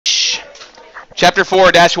Chapter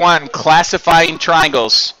 4-1, classifying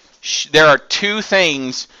triangles. There are two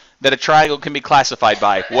things that a triangle can be classified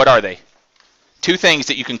by. What are they? Two things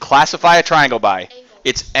that you can classify a triangle by.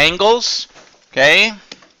 It's angles, okay,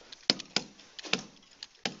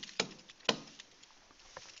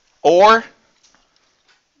 or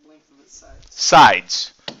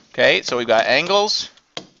sides. Okay, so we've got angles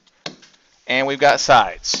and we've got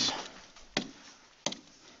sides.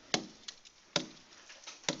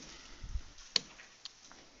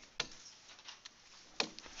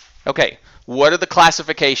 Okay, what are the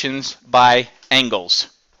classifications by angles?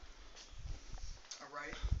 A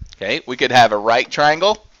right. Okay, we could have a right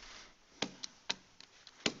triangle.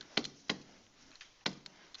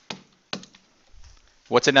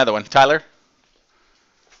 What's another one, Tyler?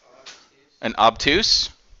 An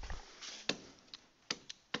obtuse.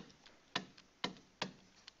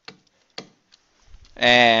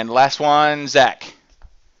 And last one, Zach.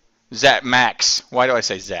 Max. Why do I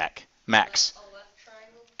say Zach? Max.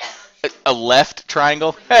 A left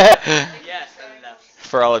triangle? Yes, left.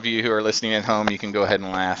 For all of you who are listening at home, you can go ahead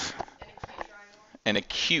and laugh. An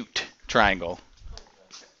acute triangle.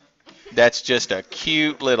 That's just a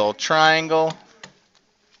cute little triangle.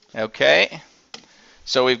 Okay.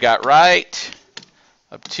 So we've got right,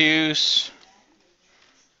 obtuse,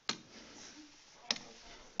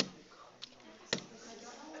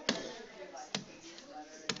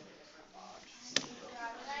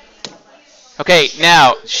 okay,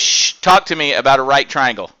 now, talk to me about a right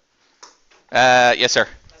triangle. Yes, sir.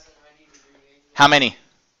 How many?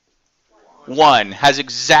 One. Has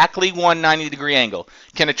exactly one 90-degree angle.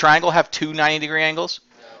 Can a triangle have two 90-degree angles?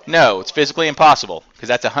 No, it's physically impossible because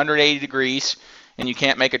that's 180 degrees, and you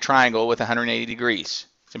can't make a triangle with 180 degrees.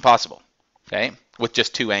 It's impossible, okay, with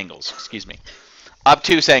just two angles, excuse me.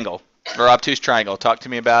 Obtuse angle, or obtuse triangle. Talk to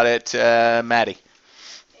me about it, Maddie.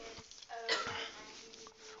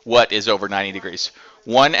 What is over 90 degrees?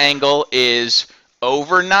 One angle is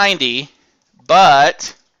over 90,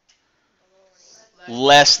 but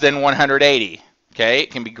less than 180. Okay, it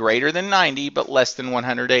can be greater than 90, but less than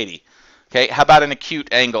 180. Okay, how about an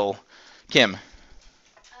acute angle, Kim? One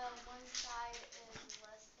side is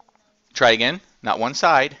less than 90. Try again. Not one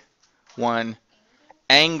side. One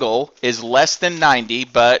angle is less than 90,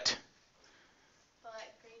 but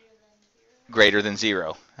greater than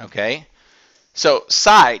 0. Okay. So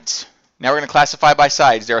sides. Now we're going to classify by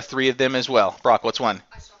sides. There are 3 of them as well. Brock, what's one?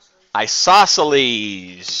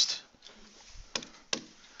 Isosceles.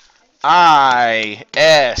 I-S-O-S-C-E-L-E-S.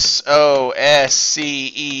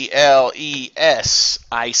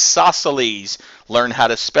 Isosceles. Learn how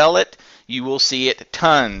to spell it. You will see it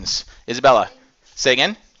tons. Isabella, say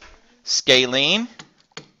again. Scalene.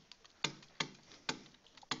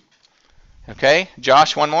 Okay.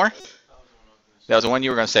 Josh, one more. That was the one you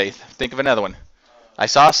were going to say. Think of another one.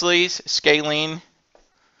 Isosceles, scalene.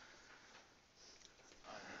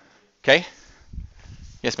 Okay.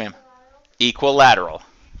 Yes, ma'am. Equilateral.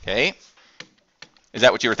 Okay. Is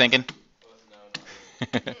that what you were thinking?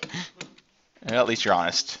 Well, at least you're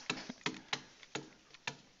honest.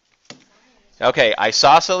 Okay,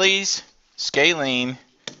 isosceles, scalene,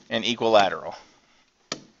 and equilateral.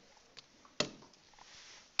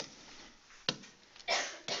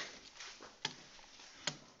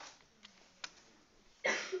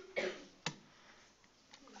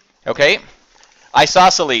 Okay,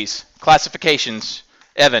 isosceles, classifications.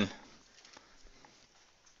 Evan.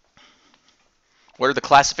 What are the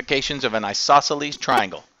classifications of an isosceles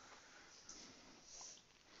triangle?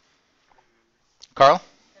 Carl?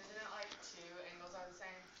 Isn't it like 2 angles are the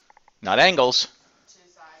same? Not angles. 2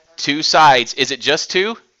 sides. 2 sides. Is it just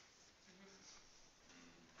 2?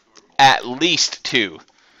 At least 2.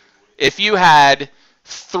 If you had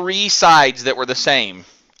 3 sides that were the same,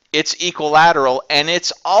 it's equilateral and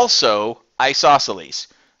it's also isosceles.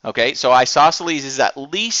 Okay, so isosceles is at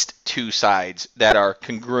least 2 sides that are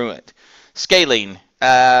congruent. Scalene.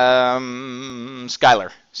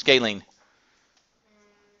 Skylar. Scalene.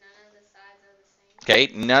 Okay,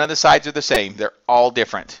 none of the sides are the same. They're all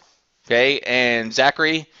different. Okay, and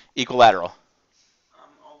Zachary, equilateral.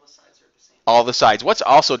 All the sides are the same. All the sides. What's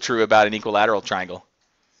also true about an equilateral triangle?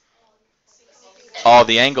 All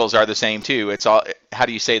the angles are the same too. It's all. How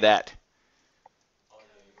do you say that?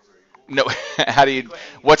 No. How do you?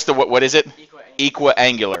 What's the what is it?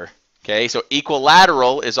 Equiangular. Okay, so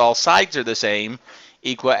equilateral is all sides are the same.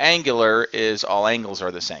 Equiangular is all angles are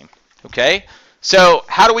the same. Okay, so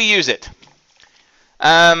how do we use it?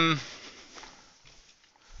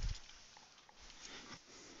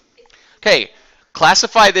 Okay,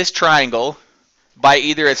 classify this triangle by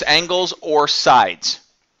either its angles or sides.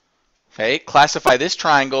 Okay, classify this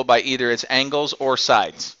triangle by either its angles or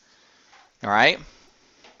sides. All right?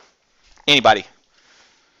 Anybody?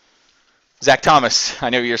 Zach Thomas, I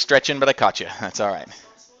know you're stretching, but I caught you. That's all right.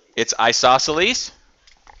 It's isosceles.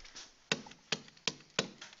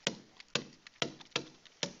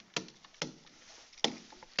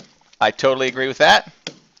 I totally agree with that.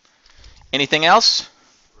 Anything else?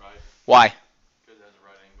 Right. Why? Because it has a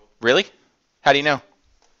right angle. Really? How do you know?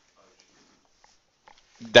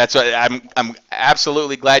 That's what I'm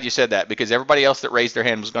absolutely glad you said that, because everybody else that raised their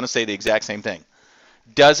hand was going to say the exact same thing.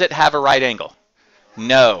 Does it have a right angle?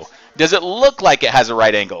 No. Does it look like it has a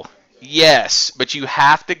right angle? Yes, but you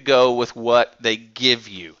have to go with what they give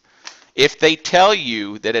you. If they tell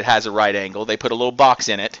you that it has a right angle, they put a little box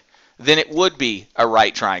in it, then it would be a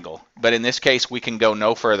right triangle. But in this case, we can go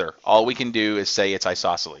no further. All we can do is say it's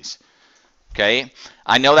isosceles. Okay?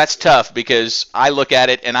 I know that's tough because I look at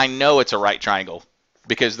it and I know it's a right triangle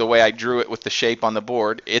because the way I drew it with the shape on the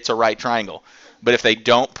board, it's a right triangle. But if they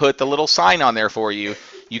don't put the little sign on there for you,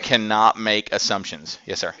 you cannot make assumptions.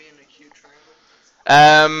 Yes, sir?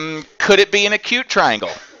 Could it be an acute triangle?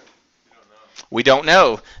 We don't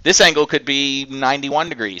know. This angle could be 91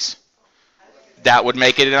 degrees. That would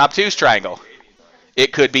make it an obtuse triangle.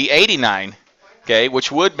 It could be 89, okay,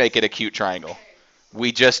 which would make it a acute triangle.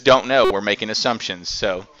 We just don't know. We're making assumptions,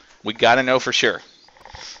 so we got to know for sure.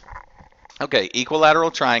 Okay, equilateral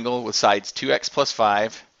triangle with sides 2x plus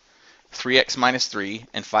 5, 3x minus 3,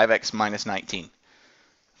 and 5x minus 19.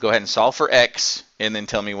 Go ahead and solve for x, and then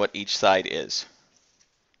tell me what each side is.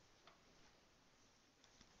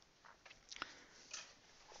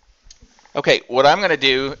 Okay, what I'm going to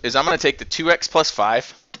do is I'm going to take the 2x plus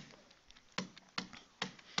 5,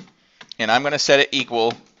 and I'm going to set it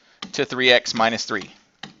equal to 3x minus 3.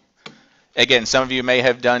 Again, some of you may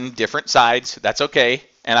have done different sides. That's okay.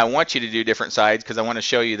 And I want you to do different sides because I want to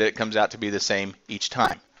show you that it comes out to be the same each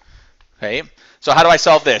time. Okay? So how do I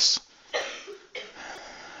solve this?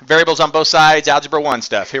 Variables on both sides, algebra 1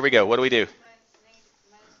 stuff. Here we go. What do we do?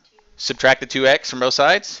 Subtract the 2x from both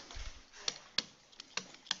sides.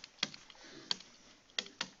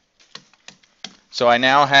 So I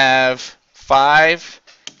now have 5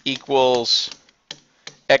 equals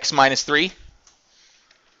x minus 3.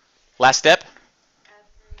 Last step,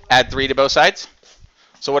 add 3 to both sides.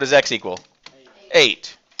 So what does x equal?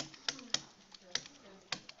 8.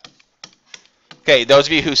 Okay, those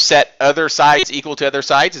of you who set other sides equal to other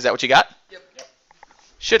sides, is that what you got? Yep.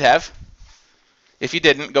 Should have. If you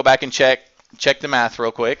didn't, go back and check the math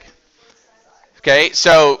real quick. Okay,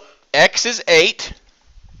 so x is 8.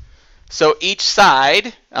 So each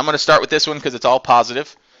side, I'm going to start with this one because it's all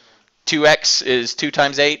positive. 2x is 2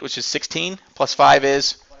 times 8, which is 16, plus 5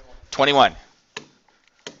 is 21.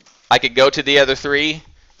 I could go to the other 3.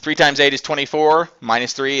 3 times 8 is 24,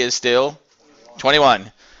 minus 3 is still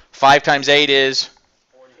 21. 5 times 8 is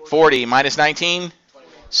 40, minus 19,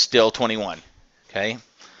 still 21. Okay,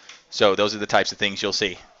 so those are the types of things you'll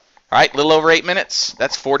see. All right, a little over 8 minutes.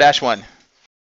 That's 4-1.